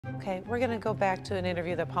Okay, we're going to go back to an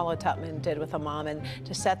interview that Paula Tutman did with a mom, and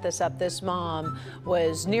to set this up, this mom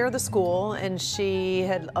was near the school and she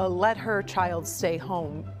had let her child stay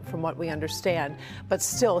home, from what we understand, but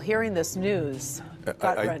still hearing this news,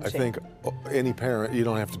 gut-wrenching. I think any parent, you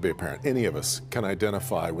don't have to be a parent, any of us can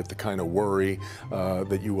identify with the kind of worry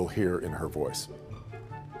that you will hear in her voice.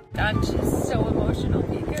 I'm just so emotional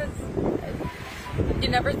because you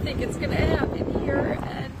never think it's going to happen here,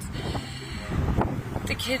 and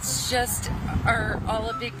the kids just are all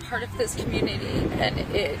a big part of this community,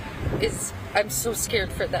 and I'm so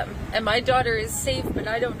scared for them. And my daughter is safe, but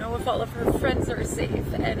I don't know if all of her friends are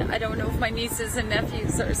safe, and I don't know if my nieces and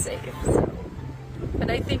nephews are safe. So, but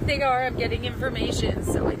I think they are. I'm getting information,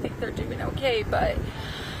 so I think they're doing okay, but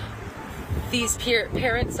these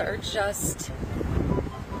parents are just,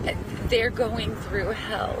 they're going through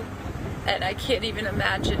hell, and I can't even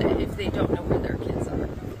imagine it if they don't know where their kids are.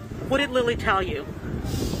 What did Lily tell you?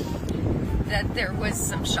 That there was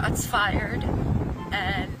some shots fired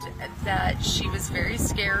and that she was very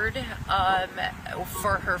scared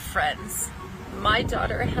for her friends. My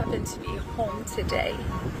daughter happened to be home today.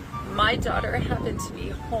 My daughter happened to be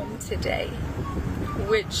home today,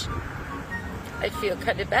 which I feel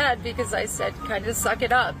kind of bad because I said kind of suck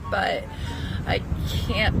it up, but I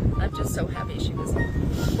can't. I'm just so happy she was home.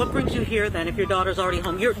 What brings you here then if your daughter's already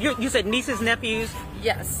home? You said nieces, nephews?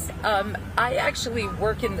 Yes. I actually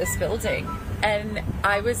work in this building, and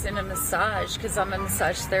I was in a massage because I'm a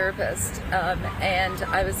massage therapist, and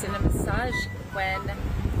I was in a massage when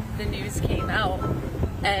the news came out,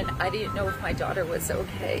 and I didn't know if my daughter was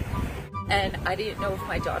okay. And I didn't know if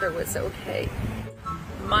my daughter was okay.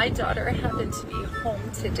 My daughter happened to be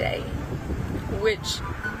home today, which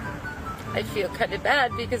I feel kind of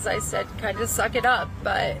bad because I said kind of suck it up,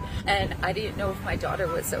 and I didn't know if my daughter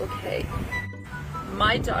was okay.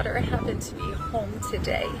 My daughter happened to be home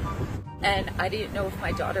today, and I didn't know if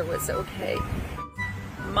my daughter was okay.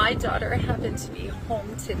 My daughter happened to be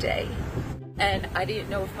home today, and I didn't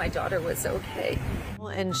know if my daughter was okay.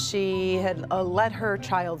 And she had let her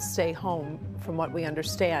child stay home, from what we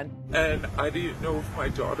understand. And I didn't know if my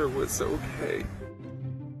daughter was okay.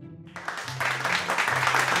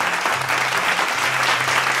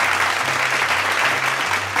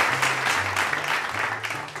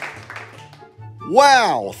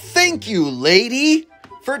 Wow, thank you, lady,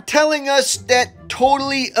 for telling us that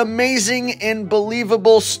totally amazing and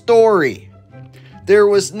believable story. There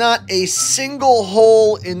was not a single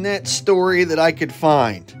hole in that story that I could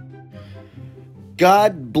find.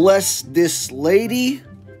 God bless this lady,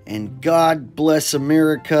 and God bless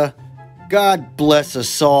America. God bless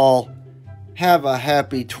us all. Have a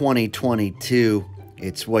happy 2022.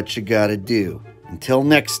 It's what you gotta do. Until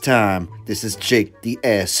next time, this is Jake the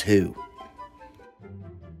Ass Who.